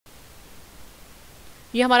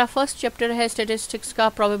ये हमारा first chapter है स्टैटिस्टिक्स का,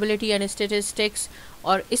 प्रोबेबिलिटी एंड स्टैटिस्टिक्स,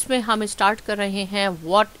 और इसमें हम स्टार्ट कर रहे हैं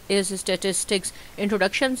व्हाट इज़ स्टैटिस्टिक्स।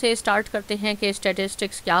 इंट्रोडक्शन से स्टार्ट करते हैं कि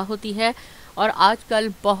स्टैटिस्टिक्स क्या होती है, और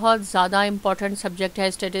आजकल बहुत ज़्यादा इम्पॉर्टेंट सब्जेक्ट है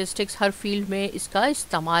स्टैटिस्टिक्स, हर फील्ड में इसका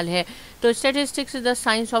इस्तेमाल है। तो statistics is the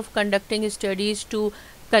science of conducting studies to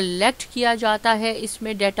collect किया जाता है,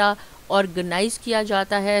 इसमें डेटा ऑर्गेनाइज किया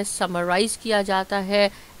जाता है, समराइज़ किया जाता है,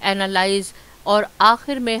 एनालाइज, और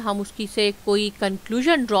आखिर में हम उसकी से कोई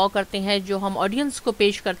कंक्लूजन ड्रॉ करते हैं जो हम ऑडियंस को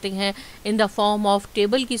पेश करते हैं in the form of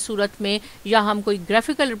table की सूरत में, या हम कोई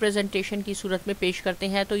ग्राफिकल रिप्रेजेंटेशन की सूरत में पेश करते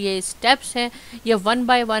हैं। तो ये स्टेप्स हैं, ये वन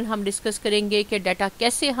बाय वन हम डिस्कस करेंगे कि डाटा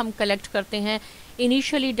कैसे हम कलेक्ट करते हैं।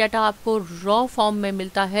 इनिशियली डाटा आपको रॉ फॉर्म में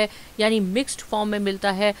मिलता है, यानी मिक्स्ड फॉर्म में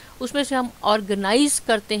मिलता है, उसमें से हम ऑर्गेनाइज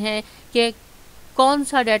करते हैं कि कौन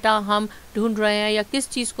सा डाटा हम ढूंढ रहे हैं या किस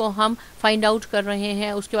चीज़ को हम फाइंड आउट कर रहे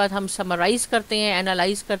हैं। उसके बाद हम समराइज़ करते हैं,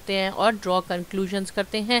 एनालाइज करते हैं और ड्रॉ कंक्लूजन्स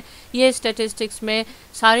करते हैं। ये स्टैटिस्टिक्स में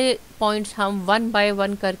सारे पॉइंट्स हम वन बाय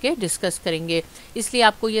वन करके डिस्कस करेंगे, इसलिए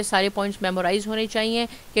आपको ये सारे पॉइंट्स मेमोराइज होने चाहिए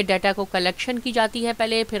कि डाटा को कलेक्शन की जाती है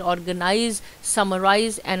पहले, फिर ऑर्गेनाइज,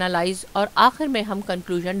 समराइज, एनालाइज और आखिर में हम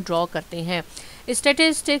कंक्लूजन ड्रॉ करते हैं।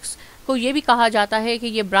 स्टैटिस्टिक्स को ये भी कहा जाता है कि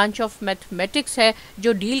ये ब्रांच ऑफ मैथमेटिक्स है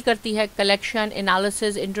जो डील करती है collection,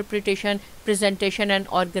 analysis, interpretation, presentation and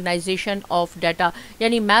organisation of data,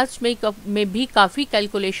 यानी मैथ्स में भी काफ़ी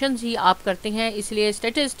कैलकुलेशंस ही आप करते हैं, इसलिए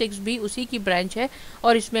स्टैटिस्टिक्स भी उसी की ब्रांच है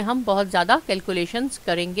और इसमें हम बहुत ज़्यादा कैलकुलेशंस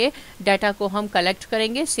करेंगे, डाटा को हम कलेक्ट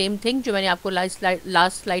करेंगे, सेम थिंग जो मैंने आपको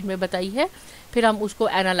लास्ट स्लाइड में बताई है, फिर हम उसको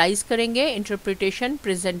एनालाइज करेंगे, interpretation,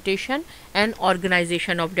 presentation and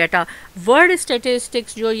organisation of data. Word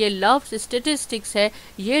statistics जो ये लफ्ज़ स्टैटिस्टिक्स है,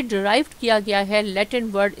 ये डिराइव किया गया है लैटिन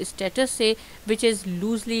वर्ड स्टेटस से, which is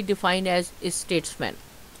loosely defined as statesman.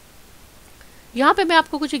 यहाँ पे मैं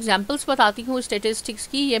आपको कुछ एग्जांपल्स बताती हूँ स्टैटिस्टिक्स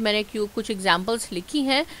की, ये मैंने कुछ एग्जांपल्स लिखी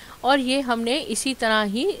हैं और ये हमने इसी तरह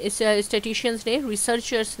ही स्टैटिशियंस ने,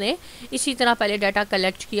 रिसर्चर्स ने इसी तरह पहले डाटा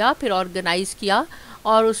कलेक्ट किया, फिर ऑर्गेनाइज किया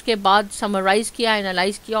और उसके बाद समराइज़ किया,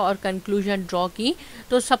 एनालाइज किया और कंक्लूजन ड्रॉ की।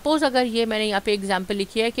 तो सपोज़ अगर ये मैंने यहाँ पे एग्जांपल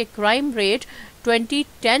लिखी है कि क्राइम रेट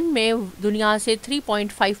 2010 में दुनिया से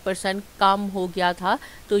 3.5% कम हो गया था,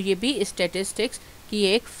 तो ये भी स्टैटिस्टिक्स की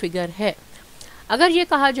एक फिगर है। अगर ये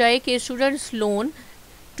कहा जाए कि स्टूडेंट्स लोन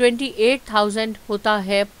 28,000 होता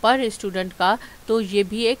है पर स्टूडेंट का, तो ये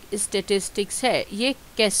भी एक स्टैटिस्टिक्स है। ये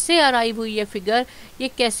कैसे अराइव हुई ये फिगर, ये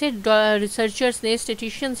कैसे रिसर्चर्स ने,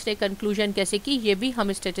 स्टैटिशियंस ने कंक्लूजन कैसे की, ये भी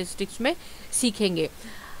हम स्टैटिस्टिक्स में सीखेंगे।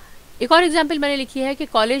 एक और एग्जांपल मैंने लिखी है कि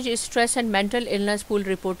college stress and mental illness pool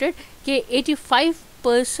reported कि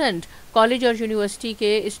 85% कॉलेज और यूनिवर्सिटी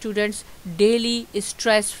के स्टूडेंट्स डेली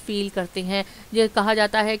स्ट्रेस फील करते हैं। ये कहा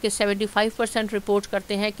जाता है कि 75% रिपोर्ट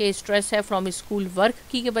करते हैं कि स्ट्रेस है फ्रॉम स्कूल वर्क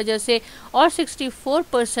की वजह से, और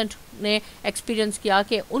 64% ने एक्सपीरियंस किया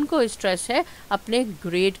कि उनको स्ट्रेस है अपने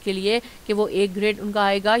ग्रेड के लिए, कि वो A ग्रेड उनका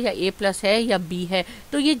आएगा या A+ है या B है।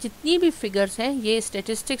 तो ये जितनी भी फिगर्स हैं ये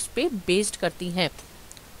स्टैटिस्टिक्स पे बेस्ड करती हैं।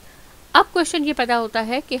 अब क्वेश्चन ये पैदा होता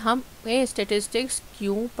है कि हमें स्टैटिस्टिक्स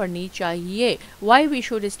क्यों पढ़नी चाहिए, why we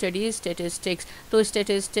should study statistics. तो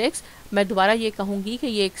स्टैटिस्टिक्स मैं दोबारा ये कहूँगी कि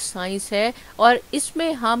ये एक साइंस है और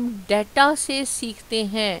इसमें हम डाटा से सीखते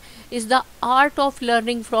हैं, is the art of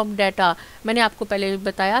learning from data. मैंने आपको पहले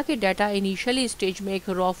बताया कि डाटा इनिशियली स्टेज में एक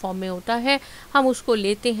रॉ फॉर्म में होता है, हम उसको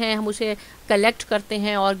लेते हैं, हम उसे कलेक्ट करते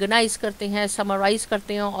हैं, ऑर्गेनाइज करते हैं, समराइज़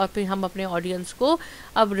करते हैं और फिर हम अपने ऑडियंस को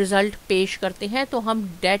अब रिज़ल्ट पेश करते हैं। तो हम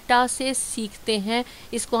डाटा से सीखते हैं,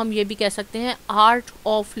 इसको हम ये भी कह सकते हैं art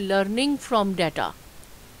of learning from data.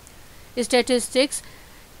 Statistics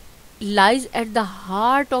lies at the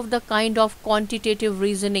heart of the kind of quantitative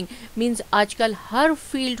reasoning, means आजकल हर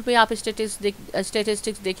फील्ड में आप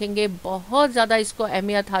स्टैटिस्टिक्स देखेंगे, बहुत ज़्यादा इसको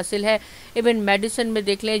अहमियत हासिल है। इवन मेडिसिन में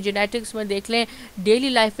देख लें, जेनेटिक्स में देख लें, डेली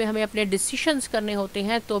लाइफ में हमें अपने डिसीशंस करने होते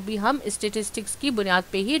हैं तो भी हम स्टैटिस्टिक्स की बुनियाद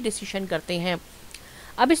पे ही डिसीशन करते हैं।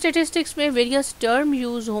 अब स्टैटिस्टिक्स में वेरियस टर्म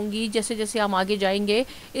यूज़ होंगी, जैसे जैसे हम आगे जाएंगे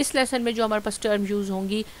इस लेसन में जो हमारे पास टर्म यूज़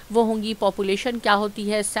होंगी वो होंगी पॉपुलेशन क्या होती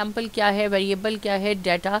है, सैम्पल क्या है, वेरिएबल क्या है,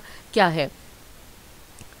 डाटा क्या है।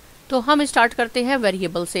 तो हम स्टार्ट करते हैं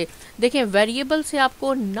वेरिएबल से। देखें, वेरिएबल से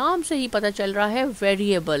आपको नाम से ही पता चल रहा है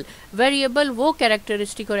वेरिएबल। वेरिएबल वो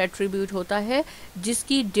कैरेक्टरिस्टिक और एट्रीब्यूट होता है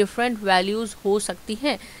जिसकी डिफरेंट वैल्यूज़ हो सकती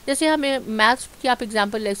हैं। जैसे हमें मैथ्स की आप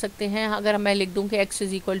एग्जांपल ले सकते हैं, अगर मैं लिख दूं कि x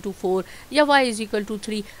 = 4 या y =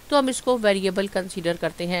 3, तो हम इसको वेरिएबल कंसीडर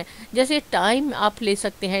करते हैं। जैसे टाइम आप ले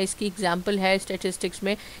सकते हैं, इसकी एग्जांपल है स्टैटिस्टिक्स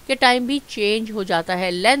में कि टाइम भी चेंज हो जाता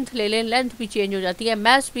है। लेंथ ले लें, लेंथ भी चेंज हो जाती है,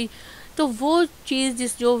 मैथ्स भी। तो वो चीज़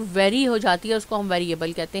जो वेरी हो जाती है उसको हम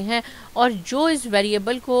वेरिएबल कहते हैं, और जो इस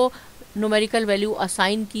वेरिएबल को न्यूमेरिकल वैल्यू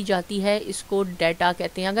असाइन की जाती है, इसको डाटा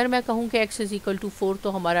कहते हैं। अगर मैं कहूँ कि x इज इक्वल टू 4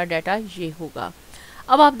 तो हमारा डाटा ये होगा।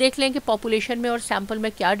 अब आप देख लें कि पॉपुलेशन में और सैम्पल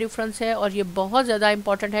में क्या डिफरेंस है, और ये बहुत ज़्यादा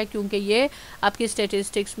इंपॉर्टेंट है क्योंकि ये आपकी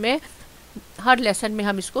स्टेटिस्टिक्स में हर लेसन में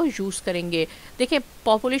हम इसको यूज़ करेंगे। देखिए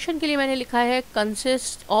पॉपुलेशन के लिए मैंने लिखा है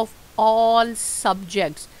consist of all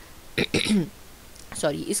subjects.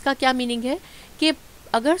 Sorry, इसका क्या मीनिंग है कि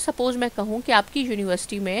अगर सपोज़ मैं कहूँ कि आपकी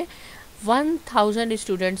यूनिवर्सिटी में 1000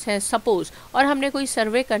 स्टूडेंट्स हैं सपोज़, और हमने कोई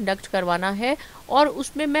सर्वे कंडक्ट करवाना है और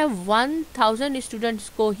उसमें मैं 1000 स्टूडेंट्स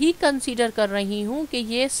को ही कंसीडर कर रही हूँ कि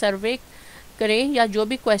ये सर्वे करें या जो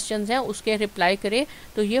भी क्वेश्चंस हैं उसके रिप्लाई करें,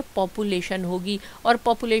 तो ये पॉपुलेशन होगी। और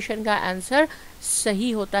पॉपुलेशन का आंसर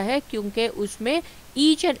सही होता है क्योंकि उसमें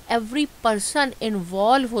each and every person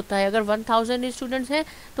involve होता है। अगर 1000 स्टूडेंट्स हैं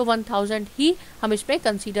तो 1000 ही हम इसमें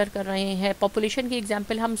कंसीडर कर रहे हैं। पॉपुलेशन की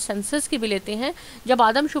एग्जांपल हम सेंसस की भी लेते हैं। जब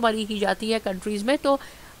आदमशुमारी की जाती है कंट्रीज़ में तो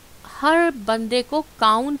हर बंदे को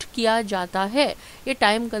काउंट किया जाता है। ये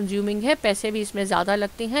टाइम कंज्यूमिंग है, पैसे भी इसमें ज़्यादा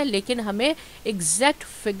लगते हैं, लेकिन हमें एग्जैक्ट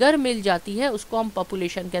फिगर मिल जाती है, उसको हम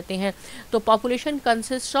पॉपुलेशन कहते हैं। तो population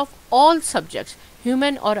consist of all subjects,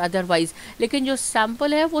 human और अदरवाइज। लेकिन जो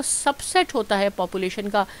सैम्पल है वो सबसेट होता है पॉपुलेशन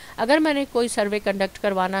का। अगर मैंने कोई सर्वे कंडक्ट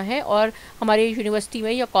करवाना है और हमारी यूनिवर्सिटी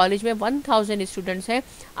में या कॉलेज में 1000 स्टूडेंट्स हैं,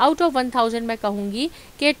 आउट ऑफ 1000 मैं कहूँगी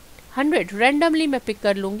कि 100 रैंडमली मैं पिक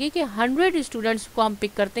कर लूँगी कि 100 स्टूडेंट्स को हम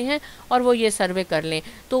पिक करते हैं और वो ये सर्वे कर लें,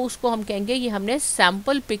 तो उसको हम कहेंगे ये हमने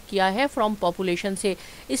सैम्पल पिक किया है फ्रॉम पॉपुलेशन से।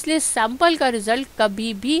 इसलिए सैम्पल का रिज़ल्ट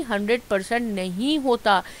कभी भी 100% नहीं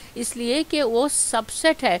होता, इसलिए कि वो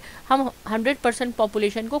सबसेट है। हम 100%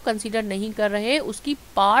 पॉपुलेशन को कंसीडर नहीं कर रहे, उसकी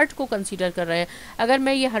पार्ट को कंसीडर कर रहे हैं। अगर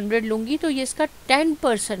मैं ये 100 लूँगी तो ये इसका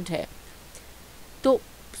 10% है, तो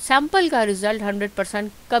सैम्पल का रिज़ल्ट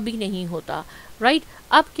 100% कभी नहीं होता, राइट।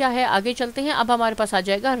 अब क्या है, आगे चलते हैं। अब हमारे पास आ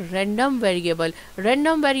जाएगा रैंडम वेरिएबल।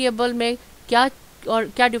 रैंडम वेरिएबल में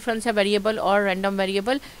क्या डिफरेंस है वेरिएबल और रैंडम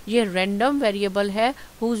वेरिएबल? ये रैंडम वेरिएबल है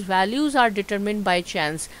whose values are determined by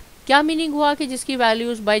chance. क्या मीनिंग हुआ कि जिसकी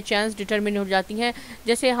वैल्यूज़ बाय चांस डिटरमिन हो जाती हैं?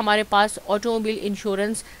 जैसे हमारे पास ऑटोमोबाइल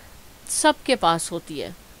इंश्योरेंस सबके पास होती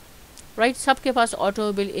है, राइट, सबके पास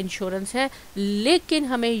ऑटोमोबाइल इंश्योरेंस है, लेकिन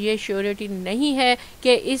हमें ये श्योरिटी नहीं है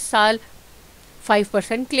कि इस साल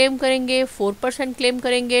 5% क्लेम करेंगे, 4% क्लेम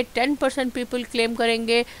करेंगे, 10% पीपल क्लेम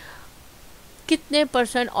करेंगे, कितने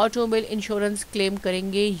परसेंट ऑटोमोबाइल इंश्योरेंस क्लेम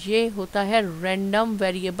करेंगे। ये होता है रैंडम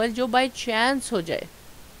वेरिएबल जो बाय चांस हो जाए।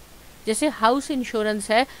 जैसे हाउस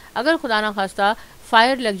इंश्योरेंस है, अगर खुदा ना खास्ता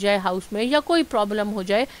फायर लग जाए हाउस में या कोई प्रॉब्लम हो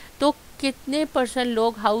जाए तो कितने परसेंट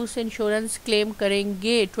लोग हाउस इंश्योरेंस क्लेम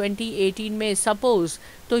करेंगे 2018 में सपोज़,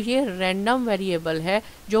 तो ये रैंडम वेरिएबल है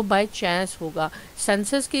जो बाय चांस होगा।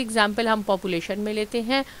 सेंसस की एग्जांपल हम पॉपुलेशन में लेते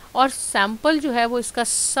हैं और सैंपल जो है वो इसका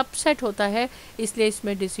सबसेट होता है, इसलिए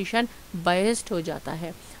इसमें डिसीजन बायस्ड हो जाता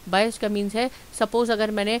है। बायस का मीन्स है सपोज़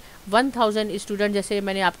अगर मैंने 1000 स्टूडेंट, जैसे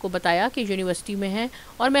मैंने आपको बताया कि यूनिवर्सिटी में हैं,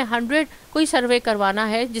 और मैं 100 कोई सर्वे करवाना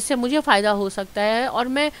है जिससे मुझे फ़ायदा हो सकता है, और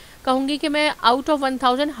मैं कहूँगी कि मैं आउट ऑफ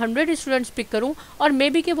 1000 100 स्टूडेंट्स पिक करूँ, और मे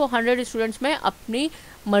बी कि वो 100 स्टूडेंट्स मैं अपनी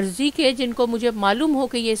मर्ज़ी के जिनको मुझे मालूम हो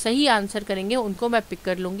कि ये सही आंसर करेंगे उनको मैं पिक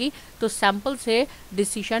कर लूँगी, तो सैम्पल से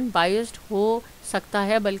डिसीजन बायस्ड हो सकता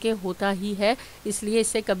है, बल्कि होता ही है। इसलिए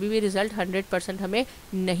इससे कभी भी रिज़ल्ट 100% हमें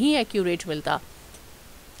नहीं एक्यूरेट मिलता।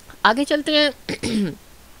 आगे चलते हैं।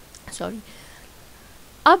 सॉरी,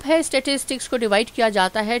 अब है स्टैटिस्टिक्स को डिवाइड किया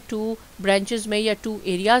जाता है 2 ब्रांचेस में या 2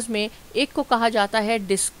 एरियाज़ में। एक को कहा जाता है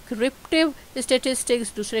डिस्क्रिप्टिव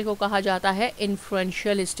स्टैटिस्टिक्स, दूसरे को कहा जाता है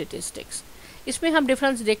इन्फ्रेंशियल स्टैटिस्टिक्स। इसमें हम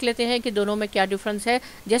डिफरेंस देख लेते हैं कि दोनों में क्या डिफरेंस है।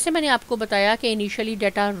 जैसे मैंने आपको बताया कि इनिशियली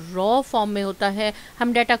डाटा रॉ फॉर्म में होता है,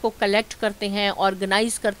 हम डाटा को कलेक्ट करते हैं,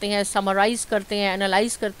 ऑर्गेनाइज करते हैं, समराइज करते हैं,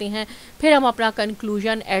 एनालाइज करते हैं, फिर हम अपना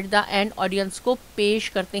conclusion at the end audience को पेश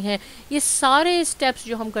करते हैं। ये सारे स्टेप्स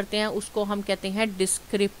जो हम करते हैं उसको हम कहते हैं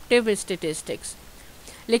डिस्क्रिप्टिव स्टैटिस्टिक्स।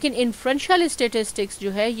 लेकिन इन्फ्रेंशियल स्टैटिस्टिक्स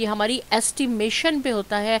जो है ये हमारी एस्टिमेशन पे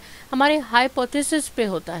होता है, हमारे हाइपोथेसिस पे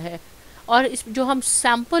होता है, और इस जो हम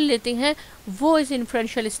सैम्पल लेते हैं वो इस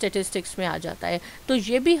इन्फ्रेंशियल स्टैटिस्टिक्स में आ जाता है। तो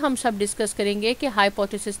ये भी हम सब डिस्कस करेंगे कि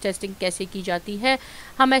हाइपोथेसिस टेस्टिंग कैसे की जाती है,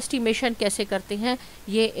 हम एस्टिमेशन कैसे करते हैं,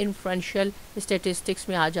 ये इन्फ्रेंशियल स्टैटिस्टिक्स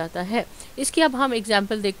में आ जाता है। इसकी अब हम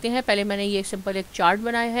एग्जांपल देखते हैं। पहले मैंने ये सिंपल एक चार्ट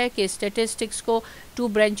बनाया है कि स्टैटिस्टिक्स को 2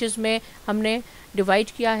 ब्रांचेस में हमने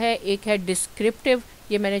डिवाइड किया है। एक है डिस्क्रिप्टिव,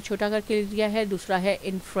 ये मैंने छोटा करके लिया है, दूसरा है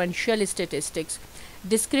इन्फ्रेंशियल स्टैटिस्टिक्स।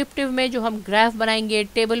 डिस्क्रिप्टिव में जो हम ग्राफ बनाएंगे,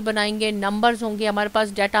 टेबल बनाएंगे, नंबर्स होंगे, हमारे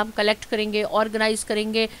पास डाटा हम कलेक्ट करेंगे, ऑर्गेनाइज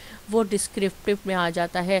करेंगे, वो डिस्क्रिप्टिव में आ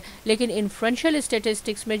जाता है। लेकिन इन्फ्रेंशियल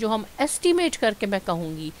स्टैटिस्टिक्स में जो हम एस्टिमेट करके मैं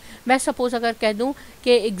कहूँगी, मैं सपोज़ अगर कह दूँ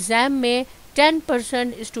कि एग्ज़ाम में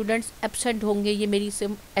 10% स्टूडेंट्स एब्सेंट होंगे, ये मेरी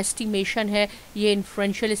सिम एस्टिमेशन है, ये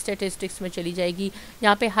इन्फ्रेंशियल स्टैटिस्टिक्स में चली जाएगी।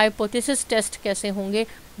 यहाँ पे हाइपोथेसिस टेस्ट कैसे होंगे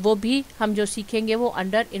वो भी हम जो सीखेंगे वो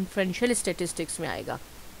अंडर इन्फ्रेंशियल स्टैटिस्टिक्स में आएगा।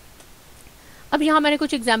 अब यहाँ मैंने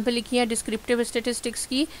कुछ एग्जाम्पल लिखी है डिस्क्रिप्टिव स्टैटिस्टिक्स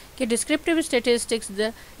की, कि descriptive statistics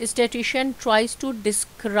the statistician tries to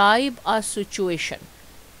describe a situation.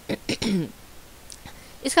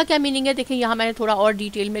 इसका क्या मीनिंग है, देखिए यहाँ मैंने थोड़ा और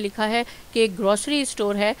डिटेल में लिखा है कि एक ग्रॉसरी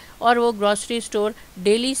स्टोर है और वो ग्रॉसरी स्टोर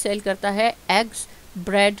डेली सेल करता है eggs,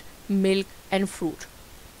 bread, milk and fruit,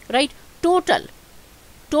 right.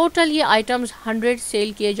 Total ये आइटम्स 100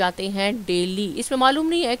 सेल किए जाते हैं डेली। इसमें मालूम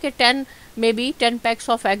नहीं है कि 10 पैक्स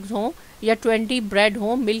ऑफ एग्स हों या 20 ब्रेड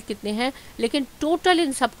हो, मिल्क कितने हैं, लेकिन टोटल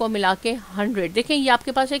इन सबको मिला के 100। देखें ये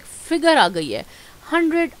आपके पास एक फिगर आ गई है,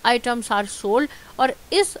 100 आइटम्स आर सोल्ड, और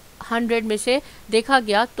इस 100 में से देखा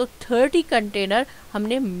गया तो 30 कंटेनर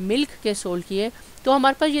हमने मिल्क के सोल्ड किए। तो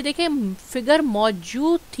हमारे पास ये देखें फिगर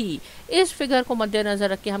मौजूद थी। इस फिगर को मद्देनज़र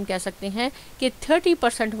रख के हम कह सकते हैं कि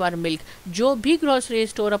 30% वर मिल्क, जो भी ग्रोसरी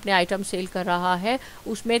स्टोर अपने आइटम सेल कर रहा है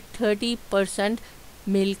उसमें 30%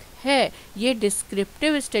 मिल्क है। ये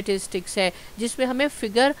डिस्क्रिप्टिव स्टैटिस्टिक्स है जिसमें हमें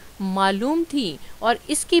फिगर मालूम थी और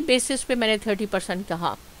इसकी बेसिस पे मैंने 30%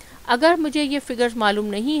 कहा। अगर मुझे ये फिगर्स मालूम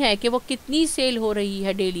नहीं है कि वो कितनी सेल हो रही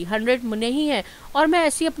है डेली, 100 नहीं है, और मैं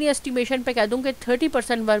ऐसी अपनी एस्टिमेशन पे कह दूं कि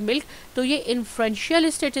 30% वर मिल्क, तो ये इन्फ्रेंशियल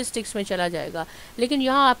स्टैटिस्टिक्स में चला जाएगा। लेकिन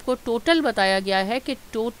यहाँ आपको टोटल बताया गया है कि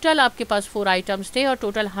टोटल आपके पास 4 आइटम्स थे और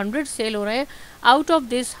टोटल 100 सेल हो रहे हैं। Out of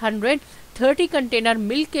this 100 30 container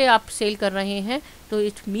milk के आप सेल कर रहे हैं, तो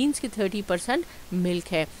इट मीन्स कि 30%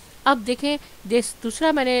 मिल्क है। अब देखें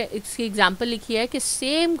दूसरा मैंने इसकी एग्जांपल लिखी है कि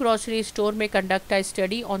सेम ग्रॉसरी स्टोर में conduct a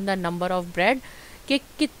study on the number of bread, कि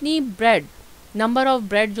कितनी ब्रेड, नंबर ऑफ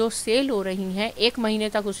ब्रेड जो सेल हो रही हैं, 1 महीने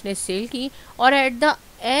तक उसने सेल की और एट द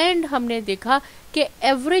एंड हमने देखा कि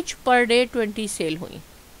एवरेज पर डे 20 सेल हुई।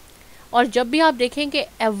 और जब भी आप देखें कि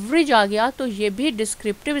एवरेज आ गया तो ये भी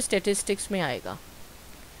डिस्क्रिप्टिव स्टैटिस्टिक्स में आएगा।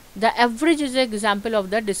 The average is example of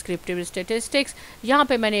the descriptive statistics. यहाँ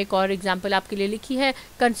पे मैंने एक और एग्जाम्पल आपके लिए लिखी है,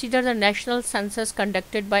 consider the national census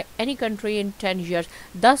conducted by any country in 10 years.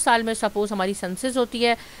 10 साल में सपोज हमारी सेंसस होती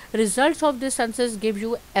है। Results of this census give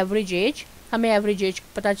you average age, हमें एवरेज एज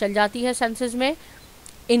पता चल जाती है सेंसस में,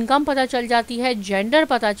 इनकम पता चल जाती है, जेंडर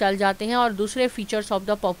पता चल जाते हैं और दूसरे फीचर्स ऑफ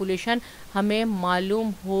द पॉपुलेशन हमें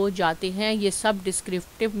मालूम हो जाते हैं। ये सब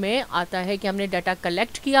डिस्क्रिप्टिव में आता है कि हमने डाटा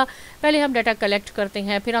कलेक्ट किया। पहले हम डाटा कलेक्ट करते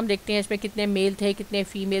हैं, फिर हम देखते हैं इसमें कितने मेल थे, कितने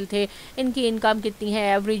फीमेल थे, इनकी इनकम कितनी है,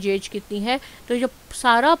 एवरेज एज कितनी है। तो जो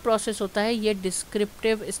सारा प्रोसेस होता है ये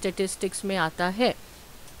डिस्क्रिप्टिव स्टैटिस्टिक्स में आता है।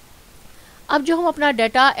 अब जो हम अपना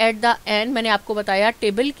डाटा एट द एंड मैंने आपको बताया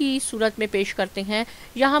टेबल की सूरत में पेश करते हैं,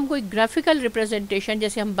 या हम कोई ग्राफिकल रिप्रेजेंटेशन,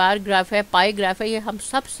 जैसे हम बार ग्राफ है, पाई ग्राफ है, ये हम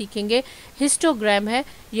सब सीखेंगे। हिस्टोग्राम है,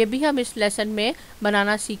 ये भी हम इस लेसन में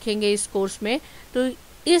बनाना सीखेंगे इस कोर्स में। तो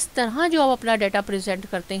इस तरह जो हम अपना डाटा प्रेजेंट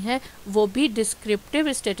करते हैं वो भी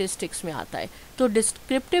डिस्क्रिप्टिव स्टैटिस्टिक्स में आता है। तो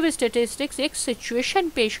डिस्क्रिप्टिव स्टैटिस्टिक्स एक सिचुएशन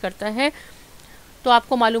पेश करता है। तो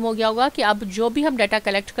आपको मालूम हो गया होगा कि अब जो भी हम डाटा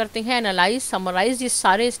कलेक्ट करते हैं, एनालाइज, समराइज, ये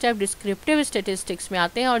सारे स्टेप डिस्क्रिप्टिव स्टैटिस्टिक्स में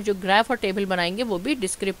आते हैं और जो ग्राफ और टेबल बनाएंगे वो भी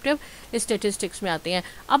डिस्क्रिप्टिव स्टैटिस्टिक्स में आते हैं।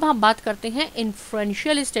 अब हम बात करते हैं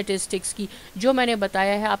इन्फ्रेंशियल स्टैटिस्टिक्स की, जो मैंने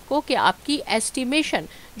बताया है आपको कि आपकी एस्टिमेशन,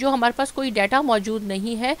 जो हमारे पास कोई डाटा मौजूद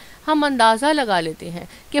नहीं है, हम अंदाज़ा लगा लेते हैं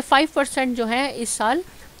कि 5% जो है इस साल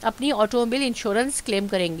अपनी ऑटोमोबाइल इंश्योरेंस क्लेम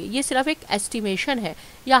करेंगे। ये सिर्फ एक एस्टिमेशन है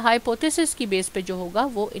या हाइपोथेसिस की बेस पे जो होगा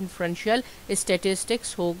वो इन्फ्रेंशियल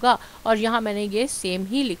स्टैटिस्टिक्स होगा। और यहाँ मैंने ये सेम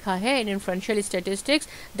ही लिखा है, इन inferential statistics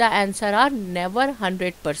the answer are never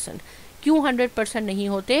 100%। क्यों 100% नहीं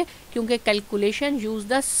होते? क्योंकि calculation use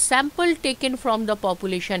the sample taken from the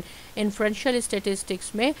population. Inferential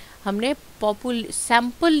statistics में हमने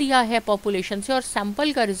सैम्पल लिया है पॉपुलेशन से और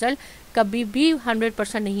सैम्पल का रिजल्ट कभी भी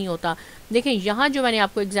 100% नहीं होता। देखें यहाँ जो मैंने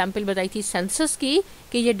आपको एग्जांपल बताई थी सेंसस की,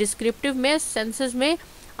 कि ये डिस्क्रिप्टिव में, सेंसस में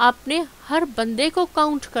आपने हर बंदे को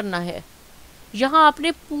काउंट करना है। यहाँ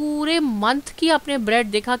आपने पूरे मंथ की आपने ब्रेड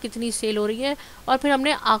देखा कितनी सेल हो रही है और फिर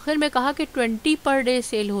हमने आखिर में कहा कि 20 पर डे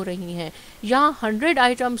सेल हो रही हैं। यहाँ 100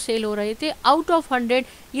 आइटम सेल हो रहे थे, आउट ऑफ 100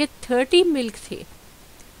 ये 30 मिल्क थे।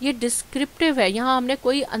 ये डिस्क्रिप्टिव है, यहाँ हमने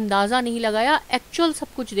कोई अंदाज़ा नहीं लगाया, एक्चुअल सब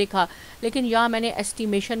कुछ देखा, लेकिन यहाँ मैंने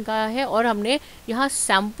एस्टिमेशन कहा है और हमने यहाँ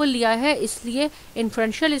सैम्पल लिया है। इसलिए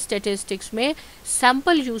इन्फ्रेंशियल स्टैटिस्टिक्स में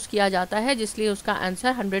सैम्पल यूज़ किया जाता है, जिसलिए उसका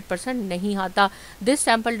आंसर 100% नहीं आता। This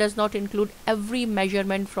sample does not include every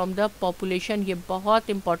measurement from the population. ये बहुत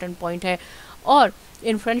इंपॉर्टेंट पॉइंट है। और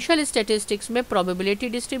इन्फ्रेंशियल स्टैटिस्टिक्स में probability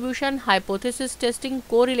distribution, hypothesis testing,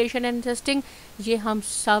 correlation and testing, ये हम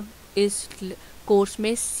सब इस कोर्स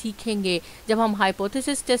में सीखेंगे। जब हम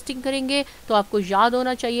हाइपोथेसिस टेस्टिंग करेंगे तो आपको याद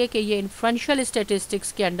होना चाहिए कि ये इन्फ्रेंशियल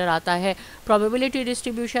स्टैटिस्टिक्स के अंडर आता है। Probability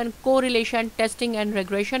distribution, correlation, testing and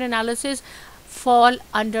regression analysis fall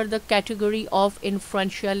under the category of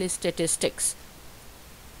inferential statistics.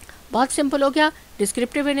 बहुत सिंपल हो गया।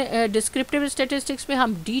 डिस्क्रिप्टिव स्टैटिस्टिक्स में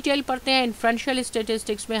हम डिटेल पढ़ते हैं, इन्फ्रेंशियल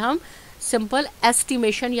स्टैटिस्टिक्स में हम सिंपल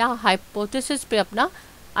एस्टिमेशन या हाइपोथेसिस पे अपना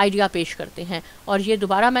आइडिया पेश करते हैं। और ये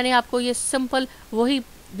दोबारा मैंने आपको ये सिंपल वही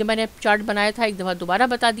जो मैंने चार्ट बनाया था एक दफ़ा दोबारा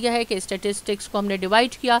बता दिया है कि स्टैटिस्टिक्स को हमने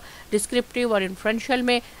डिवाइड किया डिस्क्रिप्टिव और इन्फ्रेंशियल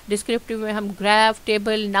में। डिस्क्रिप्टिव में हम graph,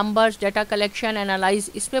 table, numbers, data collection, analyse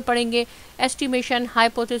इसमें पढ़ेंगे। Estimation,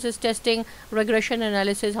 hypothesis testing, regression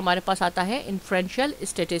analysis हमारे पास आता है इन्फ्रेंशियल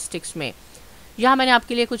स्टैटिस्टिक्स में। यहाँ मैंने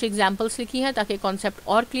आपके लिए कुछ एग्जाम्पल्स लिखी हैं ताकि कॉन्सेप्ट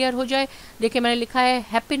और क्लियर हो जाए। देखिए मैंने लिखा है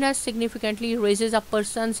happiness significantly raises a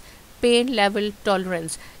person's pen level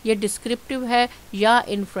tolerance. ये डिस्क्रिप्टिव है या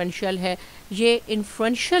इन्फ्रेंशियल है? ये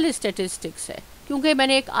इन्फ्रेंशियल स्टैटिस्टिक्स है क्योंकि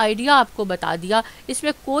मैंने एक आइडिया आपको बता दिया,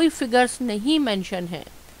 इसमें कोई फिगर्स नहीं मेंशन है।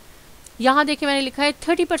 यहाँ देखिए मैंने लिखा है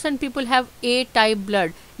 30% people have a type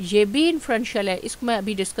blood, ये भी इन्फ्रेंशियल है, इसको मैं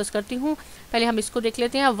अभी डिस्कस करती हूँ। पहले हम इसको देख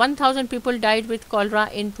लेते हैं। 1000 पीपल डाइड विथ कॉलरा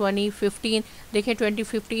इन 2015। देखें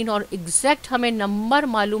 2015 और एग्जैक्ट हमें नंबर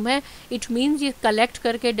मालूम है। इट मीन्स ये कलेक्ट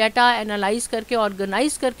करके डाटा एनालाइज करके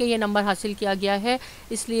ऑर्गेनाइज करके ये नंबर हासिल किया गया है,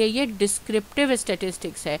 इसलिए ये डिस्क्रिप्टिव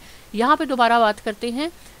स्टैटिस्टिक्स है। यहाँ पे दोबारा बात करते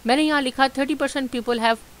हैं। मैंने यहाँ लिखा 30% people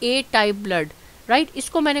have a type blood, right,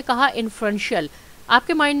 इसको मैंने कहा इन्फ्रेंशियल।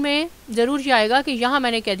 आपके माइंड में ज़रूर ये आएगा कि यहाँ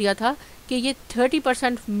मैंने कह दिया था कि ये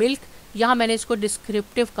 30% मिल्क, यहाँ मैंने इसको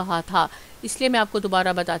डिस्क्रिप्टिव कहा था, इसलिए मैं आपको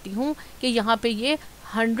दोबारा बताती हूँ कि यहाँ पे ये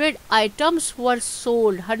 100 items were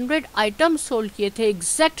sold, 100 items sold किए थे,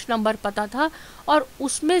 एग्जैक्ट नंबर पता था और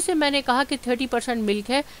उसमें से मैंने कहा कि 30% मिल्क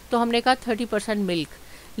है तो हमने कहा 30% मिल्क।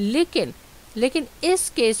 लेकिन इस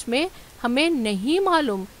केस में हमें नहीं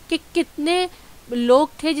मालूम कि कितने लोग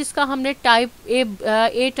थे जिसका हमने टाइप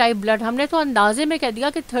ए टाइप ब्लड, हमने तो अंदाजे में कह दिया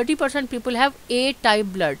कि 30% people have a type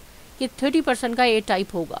blood, कि 30% का ए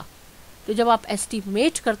टाइप होगा। तो जब आप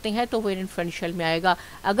एस्टिमेट करते हैं तो वो इन्फ्रेंशियल में आएगा।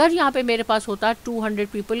 अगर यहाँ पे मेरे पास होता 200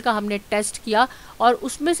 पीपल का हमने टेस्ट किया और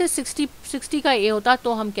उसमें से 60 का ए होता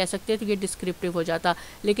तो हम कह सकते तो ये डिस्क्रिप्टिव हो जाता,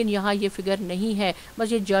 लेकिन यहाँ ये फिगर नहीं है,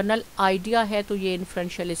 बस ये जर्नल आइडिया है, तो ये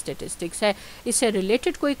इन्फ्रेंशियल स्टैटिस्टिक्स है। इससे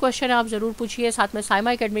रिलेटेड कोई क्वेश्चन आप ज़रूर पूछिए। साथ में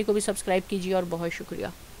साइमा एकेडमी को भी सब्सक्राइब कीजिए और बहुत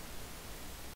शुक्रिया।